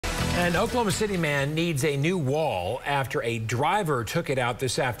An Oklahoma City man needs a new wall after a driver took it out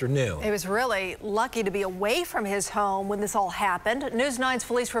this afternoon. He was really lucky to be away from his home when this all happened. News 9's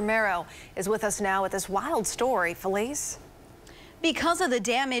Felice Romero is with us now with this wild story. Felice? Because of the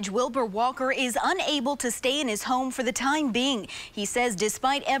damage, Wilbur Walker is unable to stay in his home for the time being. He says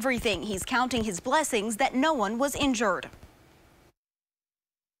despite everything, he's counting his blessings that no one was injured.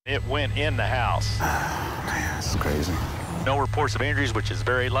 It went in the house. Man, this is crazy. No reports of injuries, which is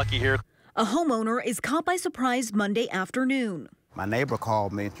very lucky here. A homeowner is caught by surprise Monday afternoon. My neighbor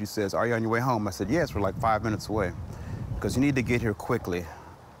called me and she says, "Are you on your way home?" I said, "Yes, we're like 5 minutes away." Because you need to get here quickly.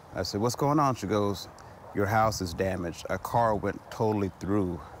 I said, "What's going on?" She goes, "Your house is damaged. A car went totally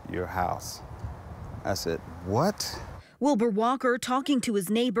through your house." I said, "What?" Wilbur Walker talking to his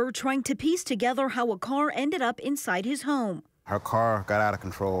neighbor, trying to piece together how a car ended up inside his home. Her car got out of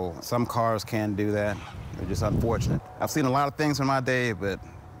control. Some cars can do that. They're just unfortunate. I've seen a lot of things in my day, but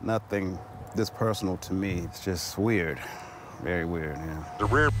nothing this personal to me. It's just weird. Very weird, yeah. The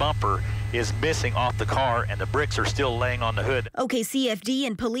rear bumper is missing off the car, and the bricks are still laying on the hood. OKC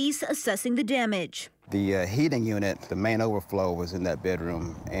and police assessing the damage. The heating unit, the main overflow, was in that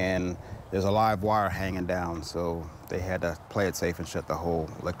bedroom, and there's a live wire hanging down, so they had to play it safe and shut the whole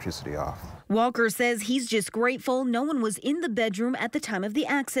electricity off. Walker says he's just grateful no one was in the bedroom at the time of the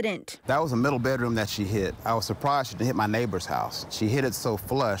accident. That was a middle bedroom that she hit. I was surprised she didn't hit my neighbor's house. She hit it so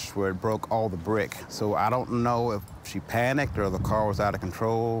flush where it broke all the brick. So I don't know if she panicked or the car was out of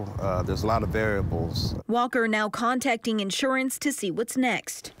control. There's a lot of variables. Walker now contacting insurance to see what's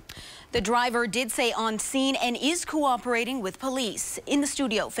next. The driver did say on scene and is cooperating with police. In the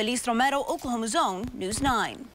studio, Felice Romero, Oklahoma Zone, News 9.